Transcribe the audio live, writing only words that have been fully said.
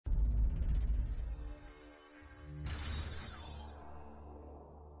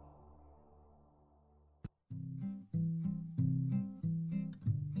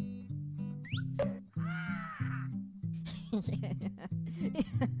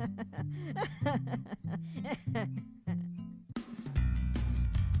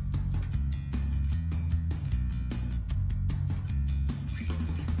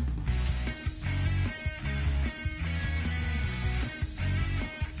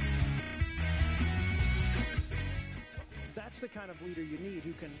That's the kind of leader you need,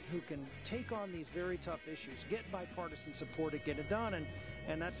 who can take on these very tough issues, get bipartisan support to get it done,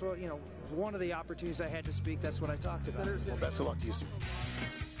 and that's what, you know, one of the opportunities I had to speak. That's what I talked about. Well, best of luck to you, sir.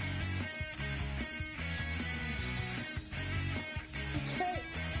 Cake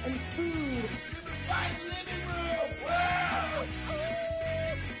and food. This is my living room. Wow!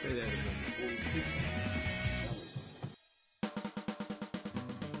 Say that again.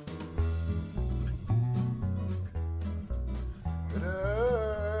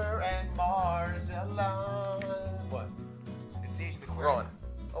 And Mars alive. What? It's the Age of the Aquarius. We're on.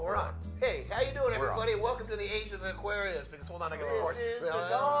 Oh, we're on. Hey, how you doing, everybody? Welcome to the Age of the Aquarius. Because hold on, I got to record. This is the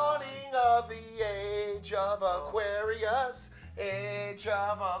dawning of the Age of Aquarius. Age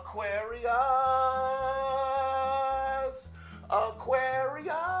of Aquarius.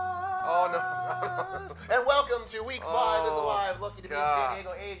 Aquarius. Oh, no. And welcome to week 5 is alive. Lucky to be in God. San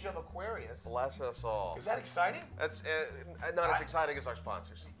Diego. Age of Aquarius. Bless us all. Is that exciting? That's not as exciting as our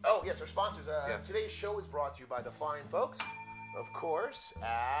sponsors. Oh, yes, our sponsors. Yes. Today's show is brought to you by the fine folks, of course,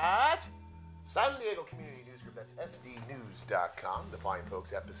 at San Diego Community News Group. That's sdnews.com. The fine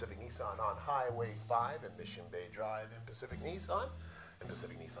folks at Pacific Nissan on Highway 5 and Mission Bay Drive in Pacific Nissan, in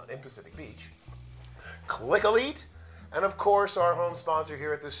Pacific Beach. Click Elite. And, of course, our home sponsor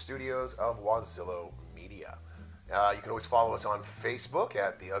here at the studios of Wazillo Media. You can always follow us on Facebook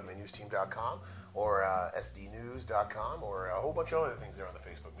at theuglinewsteam.com or sdnews.com or a whole bunch of other things there on the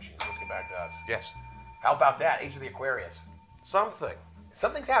Facebook machines. Let's get back to us. Yes. How about that? Age of the Aquarius. Something.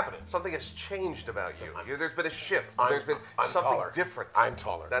 Something's happening. Something has changed about you. There's been a shift. I'm There's been something taller. different. I'm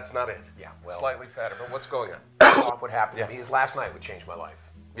taller. That's not it. Yeah, well. Slightly fatter, but what's going on? Off what happened to me is last night would change my life.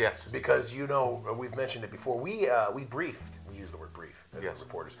 Yes. Because, you know, we've mentioned it before. We briefed, we use the word brief as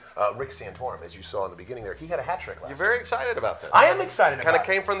reporters, Rick Santorum, as you saw in the beginning there. He had a hat trick last You're night. very excited about that. I am excited about it. Kind of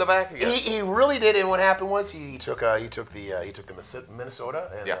came from the back again. He really did, and what happened was he took the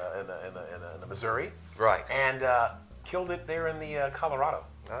Minnesota and the Missouri, Right. and killed it there in the Colorado.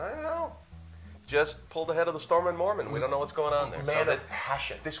 I know. Just pulled ahead of the Storm and Mormon. We don't know what's going on there. Man of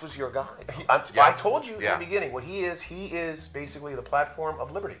passion. This was your guy. I told you in Yeah. the beginning what he is basically the platform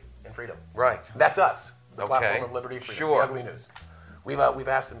of liberty and freedom. Right. That's us. The Okay. platform of liberty, freedom. Sure. The Ugly News. We've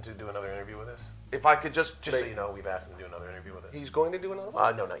asked him to do another interview with us. If I could just So you know, we've asked him to do another interview with us. He's going to do another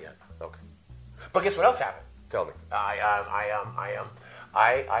one? No, not yet. Okay. But guess what else happened? Tell me. I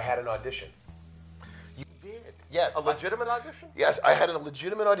had an audition. You did? Yes. A legitimate audition? Yes, I had a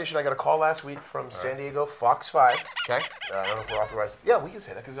legitimate audition. I got a call last week from San Diego Fox 5. Okay. I don't know if we're authorized. Yeah, we can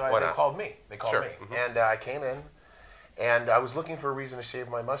say that because they not? called me. They called Sure. me. Mm-hmm. And I came in, and I was looking for a reason to shave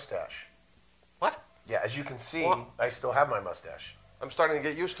my mustache. What? Yeah, as you can see, What? I still have my mustache. I'm starting to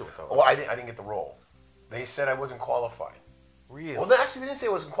get used to it, though. Well, I didn't get the role. They said I wasn't qualified. Really? Well, actually, they didn't say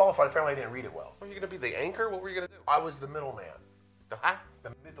I wasn't qualified. Apparently, I didn't read it well. Were you going to be the anchor? What were you going to do? I was the middleman. Huh?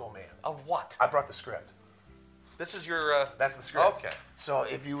 The middleman. Of what? I brought the script. This is your... That's the script. Okay. So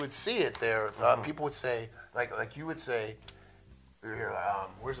if you would see it there, people would say, like you would say, here,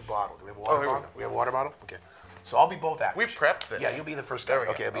 where's the bottle? Do we have a water here we bottle? go. We have a water bottle? Okay. So I'll be both actors. We prepped this. Yeah, you'll be the first guy. There we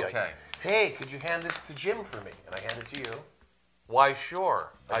go. Okay, I'll be like, Okay. hey, could you hand this to Jim for me? And I hand it to you. Why,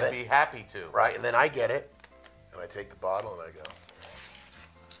 sure. And I'd then- be happy to. Right, and then I get it, and I take the bottle and I go,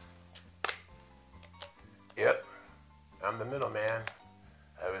 yep, I'm the middleman.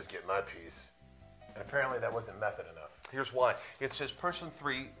 I always get my piece. And apparently that wasn't method enough. Here's why. It says person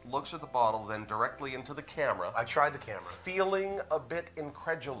 3 looks at the bottle, then directly into the camera, I tried the camera. feeling a bit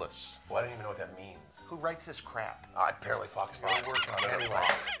incredulous. Well, I don't even know what that means. Who writes this crap? Apparently Fox 5. You're working on it. Anyway,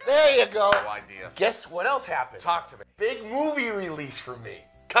 there you go. No idea. Guess what else happened? Talk to me. Big movie release for me.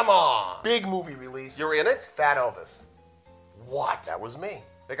 Come on. Big movie release. You're in it? Fat Elvis. What? That was me.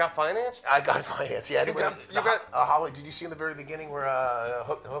 They got financed? I got finance. Yeah, You got- Holly. Did you see in the very beginning where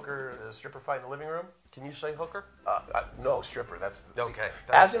hooker stripper fight in the living room? Can you say hooker? No, stripper. That's Okay.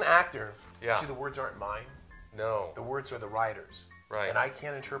 As an actor, Yeah. see the words aren't mine. No. The words are the writer's. Right. And I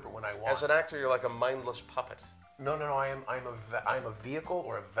can't interpret when I want. As an actor, you're like a mindless puppet. No. I'm a vehicle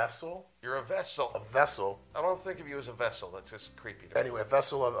or a vessel. You're a vessel. A vessel. I don't think of you as a vessel. That's just creepy to me. Anyway, a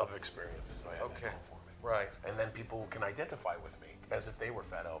vessel of experience. So I have that Okay. going for me. Right. And then people can identify with me as if they were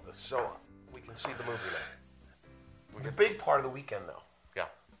Fat Elvis. So we can see the movie now. The big part of the weekend, though, Yeah.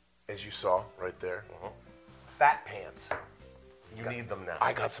 as you saw right there, Uh-huh. Fat Pants. You need them now.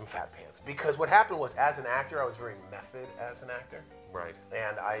 I got some fat pants because what happened was, as an actor, I was very method as an actor. Right.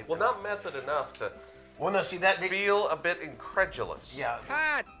 And I Well, not method enough to well, no, see that feel a bit incredulous. yeah.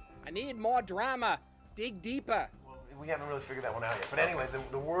 Cut! I need more drama. Dig deeper. Well, we haven't really figured that one out yet. But anyway,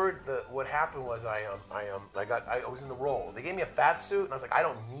 what happened was I was in the role. They gave me a fat suit, and I was like, I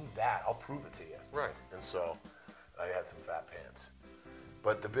don't need that. I'll prove it to you. Right. And so I had some fat pants.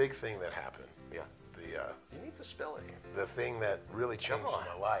 But the big thing that happened, Yeah. You need to spill it here. the thing that really changed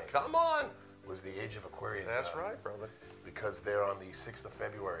my life Come on. was the Age of Aquarius. That's right, brother. Because they're on the 6th of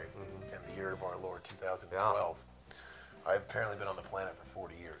February in the year of our Lord 2012. I've apparently been on the planet for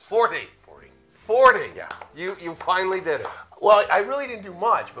 40 years. 40. 40. 40. Yeah. You finally did it. Well, I really didn't do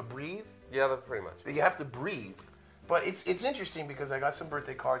much, but breathe. Yeah, that's pretty much. You have to breathe. But it's interesting because I got some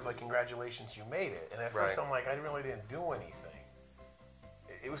birthday cards like, congratulations, you made it. And at first Right. I'm like, I really didn't do anything.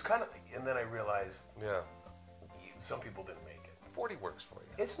 It was kind of, and then I realized Yeah. some people didn't make it. 40 works for you.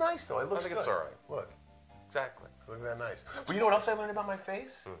 It's nice though, it looks think good. it's all right. Look, Exactly. look at that nice. Well, you know what else I learned about my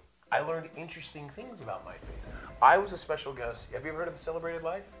face? I learned interesting things about my face. I was a special guest. Have you ever heard of The Celebrated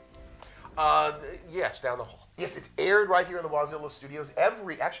Life? Yes, down the hall. Yes, it's aired right here in the Wazilla Studios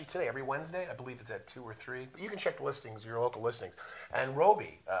actually today, every Wednesday. I believe it's at 2 or 3. You can check the listings, your local listings. And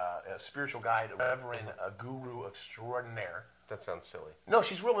Roby, a spiritual guide, Reverend, a guru extraordinaire. That sounds silly. No,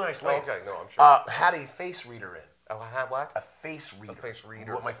 she's a really nice lady. Okay, no, I'm sure. Had a face reader in. Oh, what? A face reader. face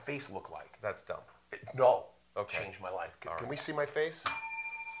reader. What my face looked like. That's dumb. No. Okay. Changed my life. Can right. we see my face?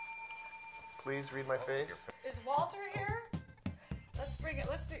 Please read my face. Is Walter here? Let's bring it.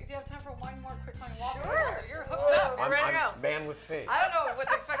 Do you have time for one more quick one? Walter, Sure. Walter, you're hooked up. You're ready to go. I'm man with face. I don't know what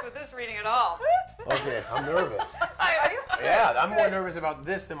to expect with this reading at all. Okay, I'm nervous. Are you? Yeah, I'm more nervous about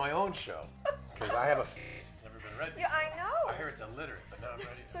this than my own show. Because I have a face that's never been read Yeah, before. I know. I hear it's illiterate, but now I'm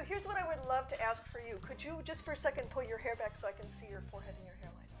ready. So here's what I would love to ask for you. Could you just for a second pull your hair back so I can see your forehead and your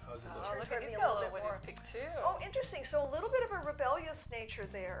hairline? How's it Oh, look? look Turn at me he's a got a little little bit winner's more. peak too. Oh, interesting. So a little bit of a rebellious nature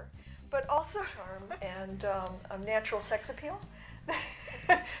there, but also charm and a natural sex appeal.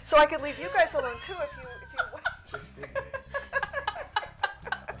 So I could leave you guys alone too if you want. Just dig me.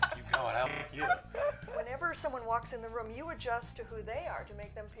 Let's keep going. I like you. Whenever someone walks in the room, you adjust to who they are to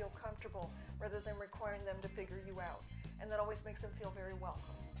make them feel comfortable rather than requiring them to figure you out. And that always makes them feel very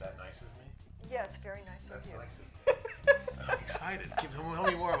welcome. Is that nice of me? Yeah, it's very nice That's of you. nice of me. I'm excited. Tell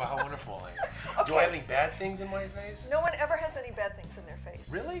me more about how wonderful I am. Do I have any bad things in my face? No one ever has any bad things in their face.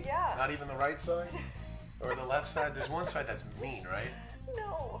 Really? Yeah. Not even the right side? Or the left side? There's one side that's mean, right?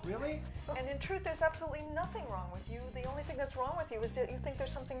 No. Really? And in truth, there's absolutely nothing wrong with you. The only thing that's wrong with you is that you think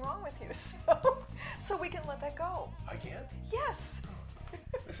there's something wrong with you. So we can let that go. I can't? Yes.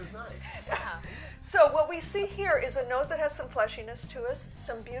 This is nice. So what we see here is a nose that has some fleshiness to us,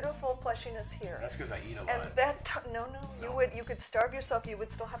 some beautiful fleshiness here. That's because I eat a lot. And that no, you could starve yourself. You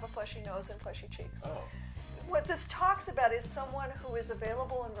would still have a fleshy nose and fleshy cheeks. Oh. What this talks about is someone who is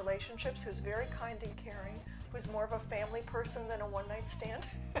available in relationships, who's very kind and caring, who's more of a family person than a one-night stand.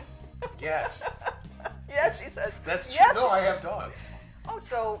 Yes. Yes, he says. That's yes. true. No, I have dogs. Oh,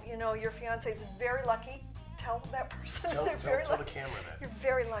 so your fiance is very lucky. Tell that person Tell they're very the lucky. camera that. You're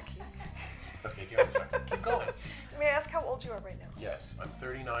very lucky. Okay, give it a second. Keep going. May I ask how old you are right now? Yes, I'm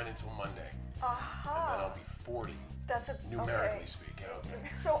 39 until Monday. Aha. And then I'll be 40, That's a numerically okay. speaking.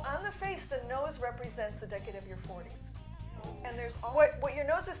 Okay. So on the face, the nose represents the decade of your 40s. Oh. And there's what your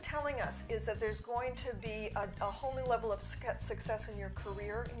nose is telling us is that there's going to be a whole new level of success in your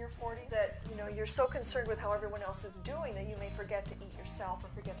career in your 40s. That you're so concerned with how everyone else is doing that you may forget to eat yourself or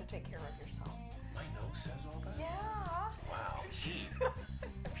forget to take care of yourself. My nose says all that? Yeah. Wow. Gee. I'm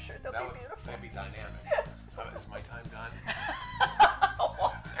sure they'll be beautiful. That'd be dynamic. Is my time done?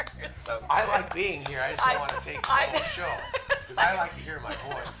 Walter, you're so I like being here. I just don't want to take the whole show. Because I like to hear my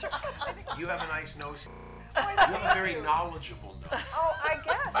voice. You have a nice nose. You have a very knowledgeable nose. Oh, I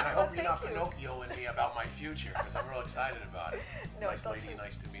guess. And I hope Well, you're not thank you. Pinocchioing me about my future, because I'm real excited about it. No, Nice don't lady, be-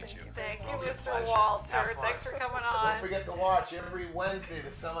 nice to meet you. Thank you, Always a Mr. pleasure. Walter. Have fun. Thanks for coming Don't on. forget to watch every Wednesday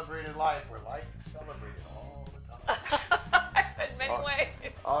The Celebrated Life, where life is celebrated all the time. In many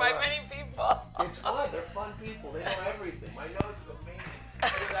ways, all by right. many people. It's fun. They're fun people. They know everything. My nose is amazing.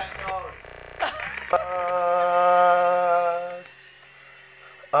 Look at that nose.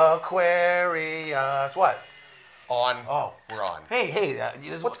 Aquarius. What? On. Oh. We're on. Hey.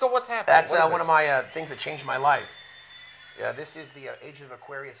 What's happening? That's What is one this? of my things that changed my life. Yeah, this is the Age of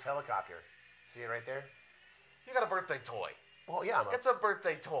Aquarius helicopter. See it right there? You got a birthday toy. Well, yeah, It's a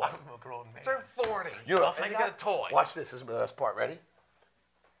birthday toy. I'm a grown man. Turn 40. You know what else and I you got? get a toy. Watch this. This is the best part. Ready?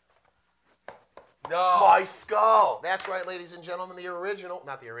 No. My skull. That's right, ladies and gentlemen. The original,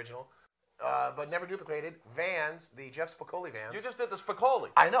 not the original. but never duplicated. Vans, the Jeff Spicoli Vans. You just did the Spicoli.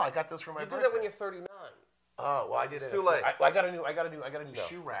 I know. I got those for my You birthday. do that when you're 39. Oh, well, I did it. It's too late. I got a new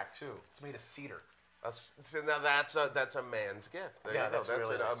shoe rack too. It's made of cedar. Now that's a man's gift. There Yeah, you go. that's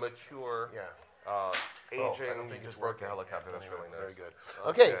really nice. a mature, Yeah. aging. I don't think you it's just broke the working. helicopter. Yeah, That's really nice. Very good.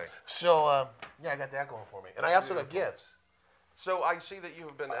 Okay, so yeah, I got that going for me, and I also got gifts. So I see that you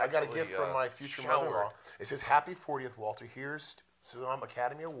have been. I got a gift from my future showered. mother-in-law. It says, "Happy 40th, Walter." Here's some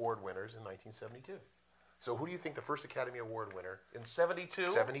Academy Award winners in 1972. So who do you think the first Academy Award winner In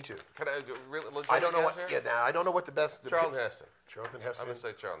 72? 72? Can I really I don't know what. guess Yeah, here? now I don't know what the best. Charlton Heston. Charlton I'm Heston. going to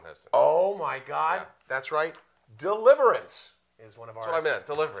say Charlton Heston. Oh my God, Yeah. that's right. Deliverance is one of ours. That's what I meant.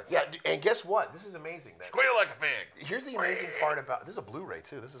 Deliverance. Yeah, and guess what? This is amazing. That Squeal like a pig. Here's the amazing part about this is a Blu-ray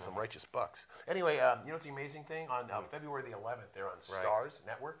too. This is some righteous bucks. Anyway, you know what's the amazing thing? On February the 11th, they're on Starz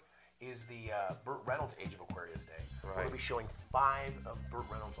Network. Is the Burt Reynolds Age of Aquarius Day. We're going to be showing 5 of Burt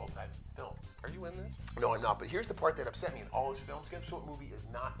Reynolds' all-time films. Are you in this? No, I'm not. But here's the part that upset me in all his films. Guess what movie is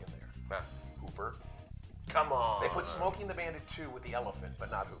not in there? Nah. Hooper. Come on. They put Smokey and the Bandit 2 with the elephant,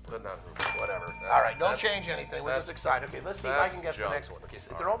 but not Hooper. But not Hooper. Whatever. All right, don't change anything. We're just excited. Okay, let's see if I that's can guess junk. the next one. Okay,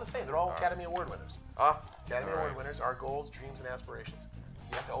 so they're all the same. They're all Academy Award winners. Academy all Award right. winners, our goals, dreams, and aspirations.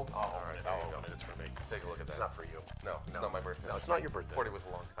 You have to open. I'll open it. there I'll you open go. it. It's for me. Take a look at It's that. not for you. No, it's not my birthday. No, it's not your birthday. 40 was a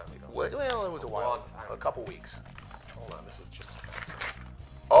long time ago. Well, it was a while. long time A ago. couple weeks. Hold on, this is just.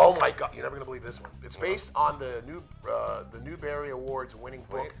 Oh my God! You're never gonna believe this one. It's based on the Newbery Awards winning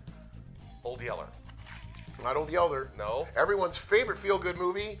book. Old Yeller. Not Old Yeller. No. Everyone's favorite feel-good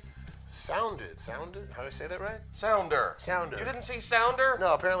movie. Sounded. How do I say that right? Sounder. Sounder. You didn't see Sounder?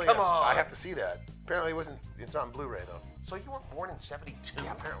 No, apparently. Come on. I have to see that. Apparently, it wasn't. It's not on Blu-ray though. So you were born in 72?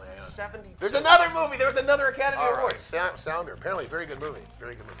 Yeah, apparently I am. 72. There's another movie. There was another Academy All Award. right. Sounder. Apparently, very good movie.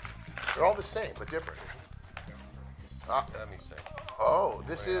 Very good movie. They're all the same, but different. Let me see. Oh,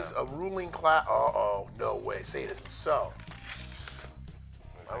 this is a ruling class. Oh, no way. Say it isn't so.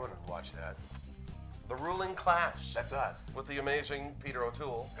 I wouldn't watch that. The Ruling Class. That's us. With the amazing Peter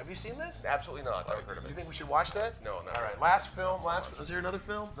O'Toole. Have you seen this? Absolutely not. Never heard of Do it. you think we should watch that? No, no. All right. Last film. Is there another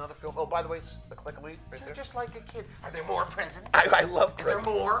film? Another film. Oh, by the way, it's the click elite right You're there. just like a kid. Are there more presents? I love. Is there presents.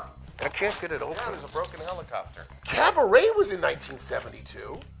 more? I can't get it open. Yeah, there's a broken helicopter. Cabaret was in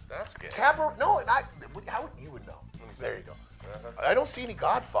 1972. That's good. Cabaret. No, not. How would you would know? There you go. I don't see any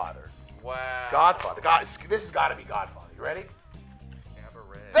Godfather. Wow. Godfather. This has got to be Godfather. You ready?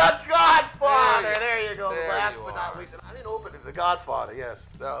 Cabaret. The Godfather. There you- There you go. there Last you but not are. least, and I didn't open it. The Godfather. Yes,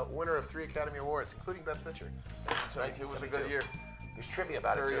 the winner of 3 Academy Awards, including Best Picture. 1972 was a good year. There's trivia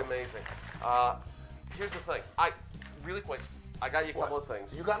about it Very too. amazing. Here's the thing. Really quick, I got you a couple of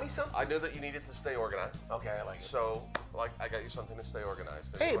things. You got me something? I knew that you needed to stay organized. Okay, I like it. So, I got you something to stay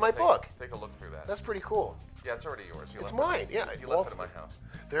organized. And Hey, you my wanna book. Take a look through that. That's pretty cool. Yeah, it's already yours. It's mine. Yeah, You left it at my house.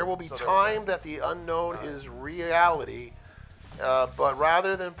 There will be So there time we go. that the unknown is reality, but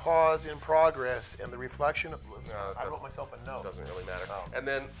rather than pause in progress and the reflection. I wrote myself a note. Doesn't really matter. Oh. And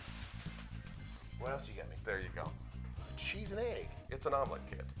then, What else you get me? there you go. Cheese and egg. It's an omelet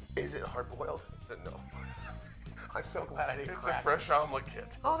kit. Is it hard boiled? No. I'm so glad I didn't. It's crack a fresh omelet kit.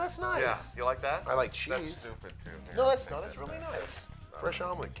 Oh, that's nice. Yeah. You like that? I like That's cheese. stupid, too. Here, No, that's take no, that's that really back. nice. Fresh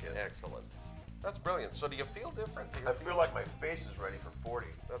omelet kit. Excellent. That's brilliant. So do you feel different? Do you I feel like my face is ready for 40.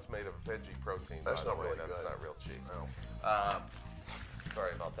 That's made of veggie protein. That's by not the way. really That's good. not real cheese. No.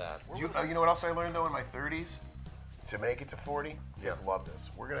 Sorry about that. You know what else I learned though in my 30s? To make it to 40, kids love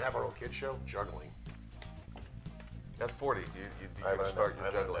this. We're gonna have our own kid show, juggling. At 40, you I can learned start that. your I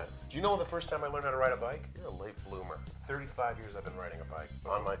learned juggling. that. Do you know the first time I learned how to ride a bike? You're a late bloomer. 35 years I've been riding a bike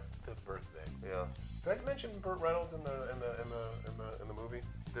on my 5th birthday. Yeah. Did I mention Burt Reynolds in the movie?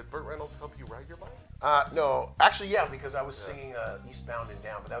 Did Burt Reynolds help you ride your bike? No, actually, yeah, because I was singing Eastbound and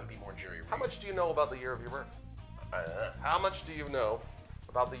Down, but that would be more Jerry Reed. How much do you know about the year of your birth? How much do you know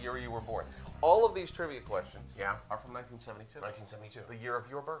about the year you were born? All of these trivia questions are from 1972. 1972. The year of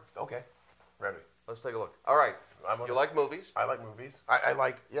your birth. Okay, ready. Let's take a look. All right. You like movies? I like movies. I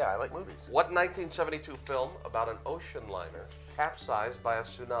like movies. What 1972 film about an ocean liner capsized by a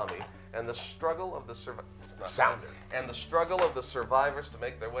tsunami and the struggle of the Sounder. and the struggle of the survivors to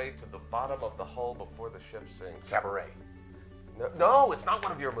make their way to the bottom of the hull before the ship sinks? Cabaret. No, it's not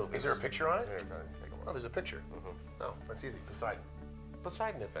one of your movies. Is there a picture on it? Here, go ahead, take a look. Oh, there's a picture. No, that's easy. Poseidon.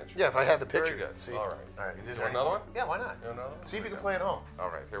 Poseidon Adventure. Yeah, if I had the Very picture. good. See? All right. All right. You want another one? Yeah, why not? You want another one? See if you can play at home. All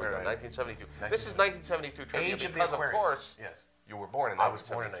right, here we All go. right. 1972. This is 1972 trivia Age of the because, of Aquarius. course, Yes. you were born in I was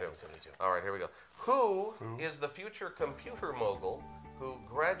born in 1972. 1972. All right, here we go. Who is the future computer mogul who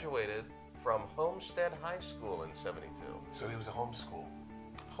graduated from Homestead High School in 72? So he was a homeschool,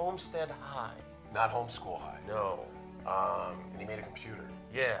 Homestead High. not homeschool high. No. And he made a computer.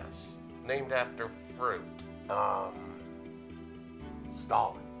 Yes. Named after fruit.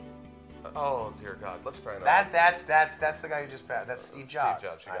 Stalin. Oh dear God! Let's try another. That's the guy who just passed. That's Steve Jobs. Steve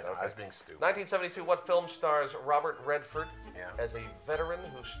Jobs. I know, I was being stupid. 1972. What film stars Robert Redford Yeah. as a veteran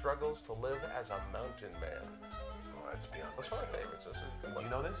who struggles to live as a mountain man? Oh, that's beyond That's my one of my scope. favorites. This is a good one. You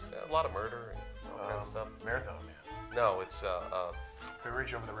know this? Yeah, a lot of murder and all that stuff. Marathon Man. No, it's The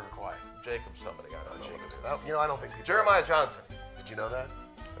Bridge Over the River Kwai. Jacob somebody. I don't know. Jacobs. what it is. You know, I don't think people. Jeremiah Johnson. Did you know that?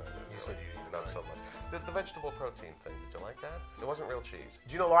 You said you didn't. Not so much. The vegetable protein thing. Did you like that? It wasn't real cheese.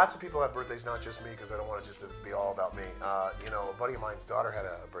 Do you know lots of people have birthdays, not just me, because I don't want it just to be all about me. You know, a buddy of mine's daughter had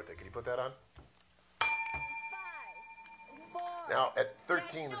a birthday. Could you put that on? Now, at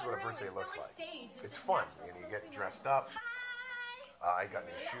 13, this is what a birthday looks like. It's fun. You know, you get dressed up. I got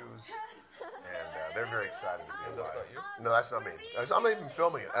new shoes, and they're very excited to be alive. That's not you? No, that's not me. I'm not even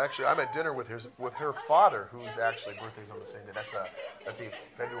filming it. Actually, I'm at dinner with her father, who's actually birthday's on the same day. That's a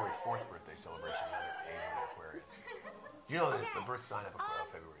February 4th birthday celebration here at Aquarius. You know that the birth sign of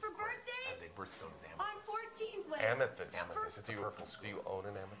February is Aquarius, and the birthstone is amethyst. Amethyst. Amethyst. It's a purple Do stone. you own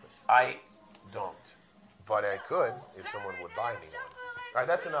an amethyst? I don't, but I could if someone would buy me one. All right,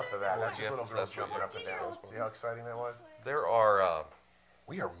 that's enough of that. That's just little girls That's what jumping you- up and down. See how exciting that was? There are.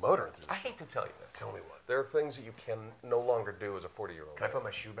 We are motoring through I this. hate to tell you this. Tell me what. There are things that you can no longer do as a 40-year-old. Can I put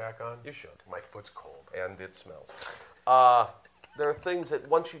my shoe back on? You should. My foot's cold. And it smells. There are things that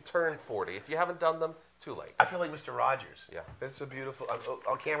once you turn 40, if you haven't done them, too late. I feel like Mr. Rogers. Yeah. It's a beautiful.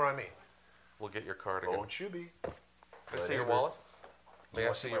 On camera on me. We'll get your card again. Won't you be? Can I see your wallet? May I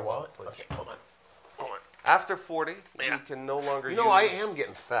wanna see my your wallet, please? Okay, hold on. Hold on. After 40, Yeah. you can no longer You know, use... I am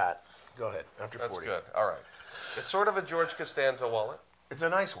getting fat. Go ahead. After That's 40. good. All right. It's sort of a George Costanza wallet, It's a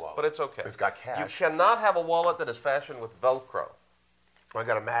nice wallet. but it's okay. It's got cash. You cannot have a wallet that is fashioned with Velcro, I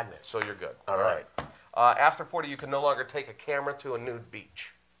got a magnet. so you're good. All right. After 40, you can no longer take a camera to a nude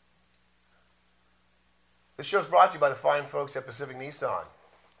beach. This show's brought to you by the fine folks at Pacific Nissan.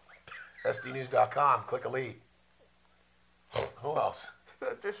 SDnews.com. Click a lead. Who else?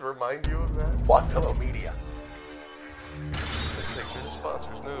 Just remind you of that. Wazillo Media. Picture the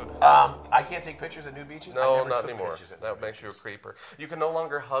sponsors nude. I can't take pictures at nude beaches? I No, never not took anymore. pictures at That nude makes you a beaches. creeper. You can no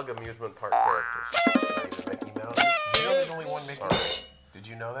longer hug amusement park characters. Not even Mickey Mouse. Did you know there's only one Mickey Mouse? Did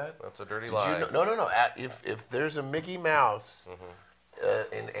you know that? That's a dirty Did lie. you know? No. If there's a Mickey Mouse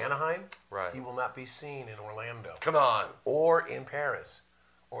in Anaheim, Right. he will not be seen in Orlando Come on. or in Paris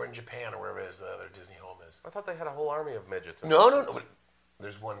or in Japan or wherever it is the other Disney home is. I thought they had a whole army of midgets. in No. this. But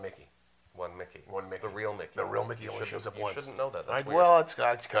there's one Mickey. One Mickey. One Mickey. The real Mickey. The real Mickey You only shouldn't- shows up you once. shouldn't know that. That's I weird.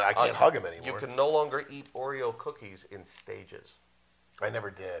 can't hug him anymore. You can no longer eat Oreo cookies in stages. I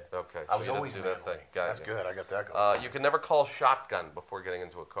never did. Okay, I so was you didn't always do that manly. thing. Got That's it. good. I got that going. You can never call shotgun before getting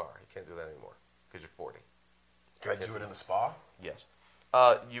into a car. You can't do that anymore because you're 40. Can I do it in the spa? Yes.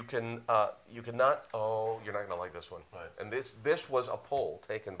 You cannot. Oh, you're not going to like this one. Right. And this was a poll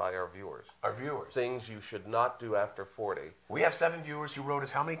taken by our viewers. Our viewers. Things you should not do after 40. We have 7 viewers who wrote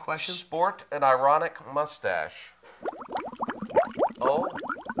us how many questions? Sport an ironic mustache. Oh,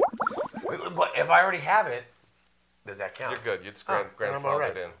 But if I already have it, does that count? you're good. It's then I'm all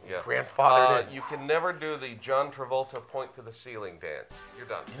right. grandfathered in. Yeah. Grandfathered in. You can never do the John Travolta point to the ceiling dance. You're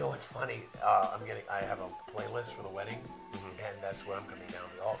done. You know what's funny? I have a playlist for the wedding, and that's what I'm coming down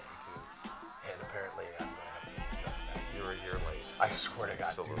the altar to. And apparently, I'm gonna have to adjust that. You're a year late. I swear to God.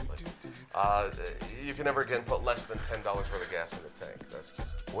 Absolutely. You can never again put less than $10 worth of gas in the tank. That's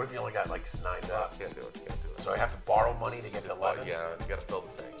just What if you only got like $9? can't do it. Can't do it. So I have to borrow money to get to 11? Yeah, you got to fill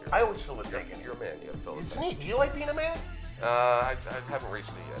the tank. I always fill the tank in. You're a man. You got to fill the It's tank. neat. Do you like being a man? I haven't reached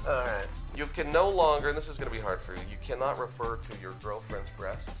it yet. All right. You can no longer, and this is going to be hard for you. You cannot refer to your girlfriend's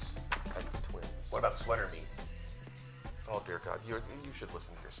breasts as twins. What about sweater meat? Oh dear God, you should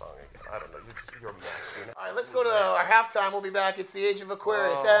listen to your song again. I don't know. You're a mess. You know? All right, let's go to our halftime. We'll be back. It's the Age of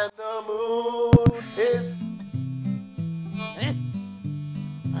Aquarius, and the moon is...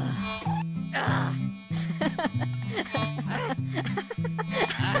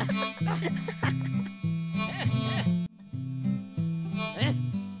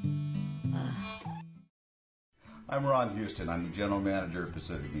 I'm Ron Houston. I'm the general manager of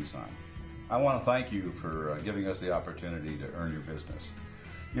Pacific Nissan. I want to thank you for giving us the opportunity to earn your business.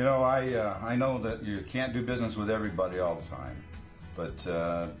 You know, I know that you can't do business with everybody all the time, but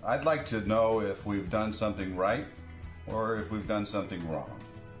I'd like to know if we've done something right or if we've done something wrong.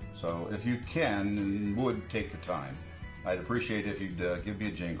 So if you can and would take the time, I'd appreciate if you'd give me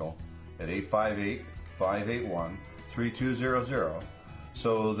a jingle at 858-581-3200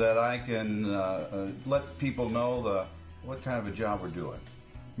 so that I can let people know what kind of a job we're doing.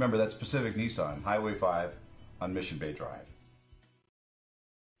 Remember, that's Pacific Nissan, Highway 5 on Mission Bay Drive.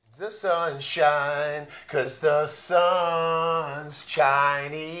 the sunshine, 'cause the sun's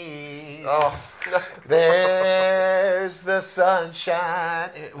Chinese. Oh. There's the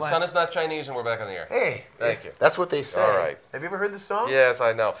sunshine. The sun is not Chinese, and we're back on the air. Hey, Thank you. That's what they say. All right. Have you ever heard the song? Yes,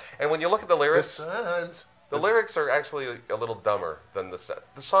 I know. And when you look at the lyrics, The lyrics are actually a little dumber than the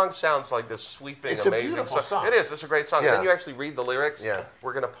song sounds like this sweeping, It's a amazing beautiful song. It is. It's a great song. Yeah. Then you actually read the lyrics. Yeah.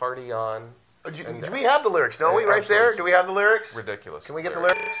 We're gonna party on. Do we have the lyrics? Don't we? Right absolutely. there. Do we have the lyrics? Ridiculous. Can we get the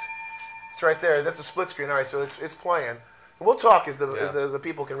lyrics? It's right there. That's a split screen. All right, so it's playing. We'll talk as the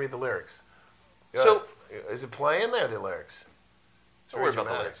people can read the lyrics. Yeah. So is it playing there? The lyrics. Don't worry about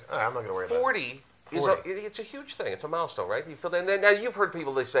the lyrics. All right, I'm not going to worry about it. 40. It's a huge thing. It's a milestone, right? You feel that? Now you've heard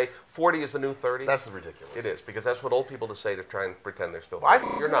people, they say 40 is the new 30. That's ridiculous. It is, because that's what old people say to try and pretend they're still 30. Well, I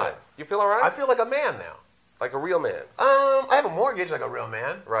feel You're good. not. You feel all right? I feel like a man now. Like a real man. I have a mortgage like a real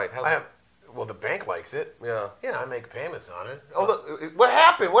man. Right. Well, the bank likes it. Yeah. Yeah, I make payments on it. Oh, look, what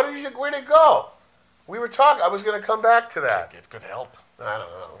happened? Where'd it go? We were talking. I was going to come back to that. It could help. I don't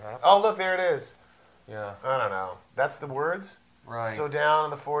know. Oh, look, there it is. Yeah. I don't know. That's the words? Right. So down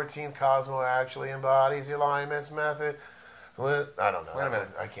in the 14th Cosmo actually embodies the alignments method. What? I don't know. Wait a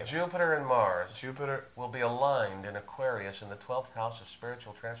minute. I can't. Jupiter and Mars Jupiter will be aligned in Aquarius in the 12th house of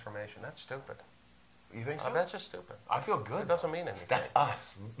spiritual transformation. That's stupid. You think so? That's just stupid. I feel good. It doesn't mean anything. That's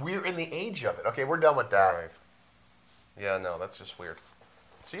us. We're in the age of it. Okay, we're done with that. Right. Yeah, no, that's just weird.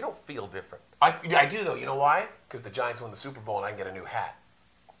 So you don't feel different. I do, though. You know why? Because the Giants won the Super Bowl and I can get a new hat.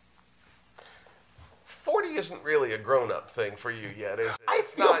 40 isn't really a grown-up thing for you yet, is it?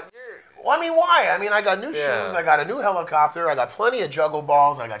 It's not. Well, I mean, why? I mean, I got new shoes. I got a new helicopter. I got plenty of juggle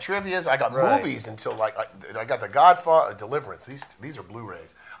balls. I got trivias. I got movies until, like, I got The Godfather, Deliverance. These are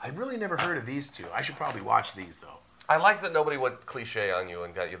Blu-rays. I really never heard of these two. I should probably watch these, though. I like that nobody went cliche on you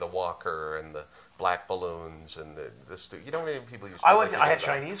and got you the walker and the black balloons and you don't even people used to. I had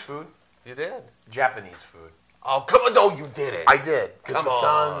Chinese food. You did? Japanese food. Oh, come on. No, you didn't. I did. Because the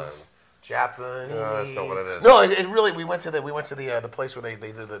son's Japanese. No, that's not what it is. No, it really, we went to the place where they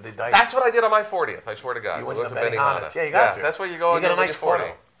did the dice. That's what I did on my 40th, I swear to God. You went we to Benihana's. Yeah, you got to. That's where you go on you get your a nice 40.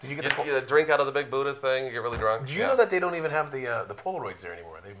 photo. Did you get you get a drink out of the big Buddha thing, you get really drunk. Do you know that they don't even have the Polaroids there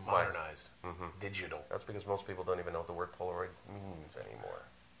anymore? They've modernized. Digital. That's because most people don't even know what the word Polaroid means anymore.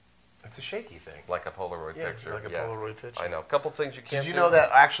 It's a shaky thing. Like a Polaroid picture. Like a Polaroid picture. I know. A couple things you can't Did you know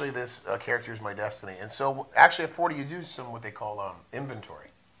that actually this character is my destiny? And so actually at 40 you do some what they call inventory.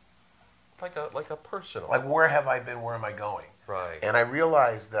 Like a personal. Like where have I been? Where am I going? Right. And I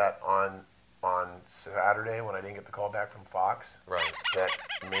realized that on Saturday when I didn't get the call back from Fox, that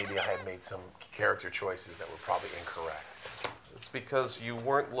maybe I had made some character choices that were probably incorrect. It's because you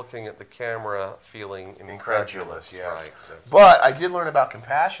weren't looking at the camera feeling incredulous. Yes. Right. But I did learn about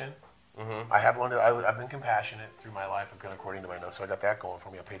compassion. I have learned. I've been compassionate through my life, according to my notes. So I got that going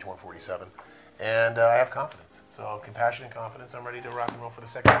for me on page 147. And I have confidence. So compassion and confidence, I'm ready to rock and roll for the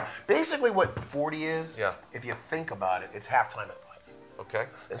second half. Basically what 40 is, if you think about it, it's halftime at life. Okay.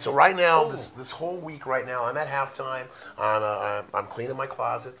 And so right now, this whole week right now, I'm at halftime. I'm cleaning my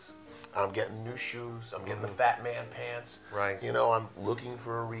closets. I'm getting new shoes. I'm getting the fat man pants. Right. You know, I'm looking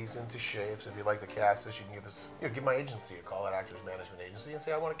for a reason to shave. So if you'd like to cast us, you can give my agency a call at Actors Management Agency and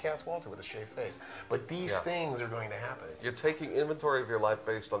say, I want to cast Walter with a shaved face. But these things are going to happen. You're taking inventory of your life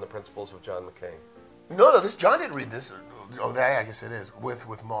based on the principles of John McCain. No, John didn't read this. Oh, I guess it is with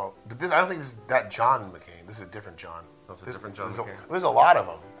Maul. But this, I don't think this is that John McCain. This is a different John. That's a different John McCain. There's a lot of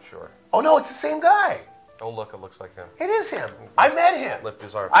them. Sure. Oh no, it's the same guy. Oh look, it looks like him. It is him. I met him. Lift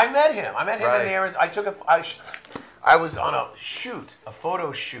his arm. I met him. In the areas. I was on a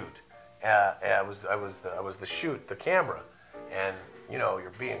photo shoot. I was the shoot, the camera, and you know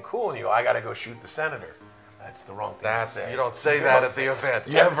you're being cool and you go, I got to go shoot the senator. That's the wrong thing to say. You don't say that at the event.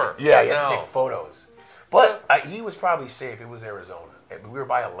 Ever. You have to take photos. But he was probably safe. It was Arizona. We were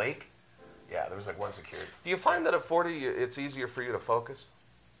by a lake. Yeah, there was like one security. Do you find that at 40 it's easier for you to focus?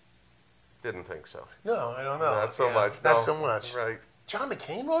 Didn't think so. No, I don't know. Not so much. Not so much. Right. John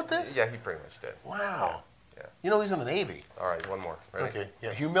McCain wrote this? Yeah, he pretty much did. Wow. Yeah. You know he's in the Navy. All right, one more. Ready? Okay.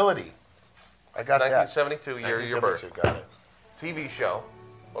 Yeah, humility. I got 1972, that. year of your birth. Got it. TV show,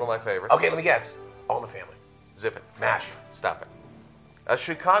 one of my favorites. Okay, let me guess. All in the Family. Zip it. MASH. Stop it. A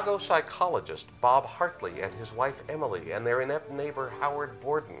Chicago psychologist, Bob Hartley, and his wife Emily, and their inept neighbor Howard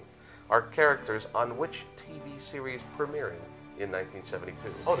Borden are characters on which TV series premiering in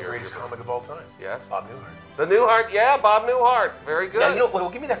 1972? Oh, the greatest comic of all time. Yes. Bob Newhart. The Newhart, yeah, Bob Newhart. Very good. Now, you know, well,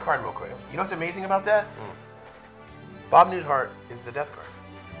 give me that card real quick. You know what's amazing about that? Bob Newhart is the death card.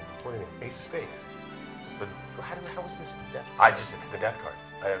 What do you mean? Ace of Spades. But how is this the death card? It's the death card.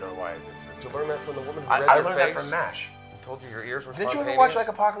 I don't know why. Did you learn that from the woman who I read your learned face? that from MASH. told you your ears were Didn't you spontaneous? ever watch like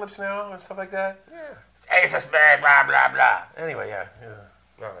Apocalypse Now and stuff like that? Yeah. Ace of Spades, blah, blah, blah. Anyway, yeah.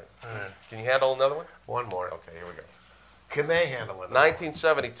 All right. Can you handle another one? One more. Okay, here we go. Can they handle it?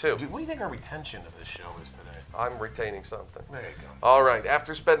 1972. Dude, what do you think our retention of this show is today? I'm retaining something. There you go. All right.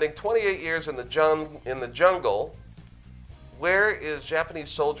 After spending 28 years in the jungle, where is Japanese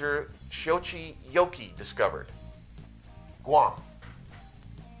soldier Shoichi Yoki discovered? Guam.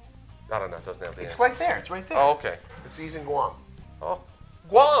 I don't know. It doesn't have the It's answer. right there. It's right there. Oh, okay. He's in Guam. Oh,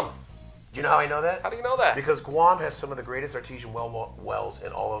 Guam. Do you know how I know that? How do you know that? Because Guam has some of the greatest artesian wells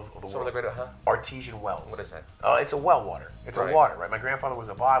in all of the world. Some of the greatest, huh? Artesian wells. What is that? It's a well water. It's Right. a water, right? My grandfather was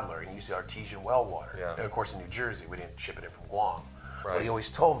a bottler and he used artesian well water. Yeah. And of course in New Jersey, we didn't ship it in from Guam. Right. But he always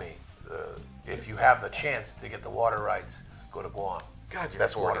told me, if you have the chance to get the water rights, go to Guam. God, you're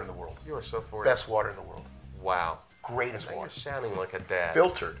Best 40. water in the world. You are so 40. Best water in the world. Wow. Greatest Now water. you're sounding like a dad.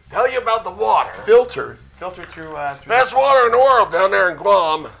 Filtered. Tell you about the water. Filtered through Best water in the world down there in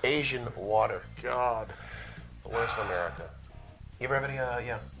Guam. Asian water. God. West America. You ever have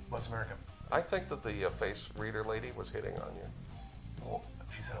any, West America? I think that the face reader lady was hitting on you. Well,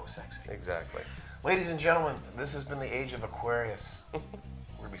 she said it was sexy. Exactly. Ladies and gentlemen, this has been the age of Aquarius. We're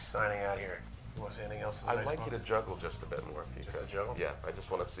going to be signing out here. You want to say anything else? I'd like you to juggle just a bit more. If you Just could. a juggle? Yeah, I just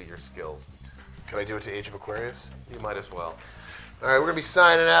want to see your skills. Can I do it to Age of Aquarius? You might as well. All right, we're going to be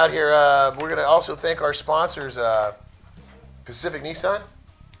signing out here. We're going to also thank our sponsors, Pacific Nissan,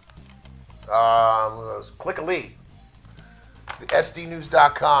 Click Elite, the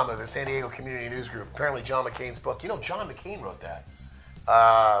SDnews.com of the San Diego Community News Group. Apparently John McCain's book. You know, John McCain wrote that.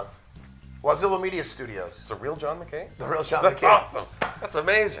 Wazilla Media Studios. It's a real John McCain? The real John That's McCain. awesome. That's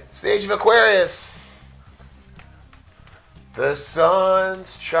amazing. Stage of Aquarius. The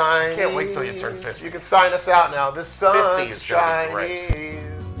sun's Chinese. Can't wait till you turn 50. You can sign us out now. The 50 sun's is gonna be great. Chinese.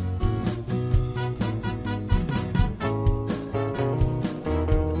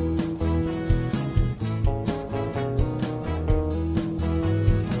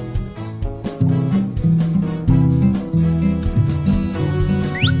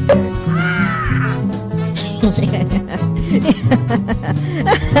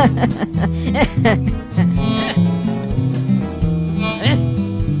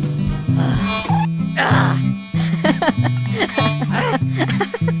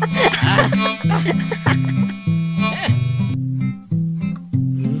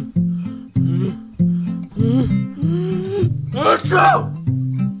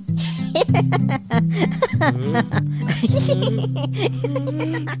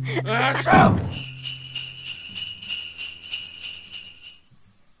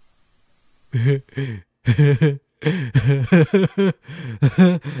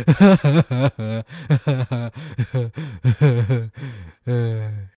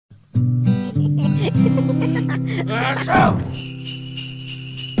 That's true.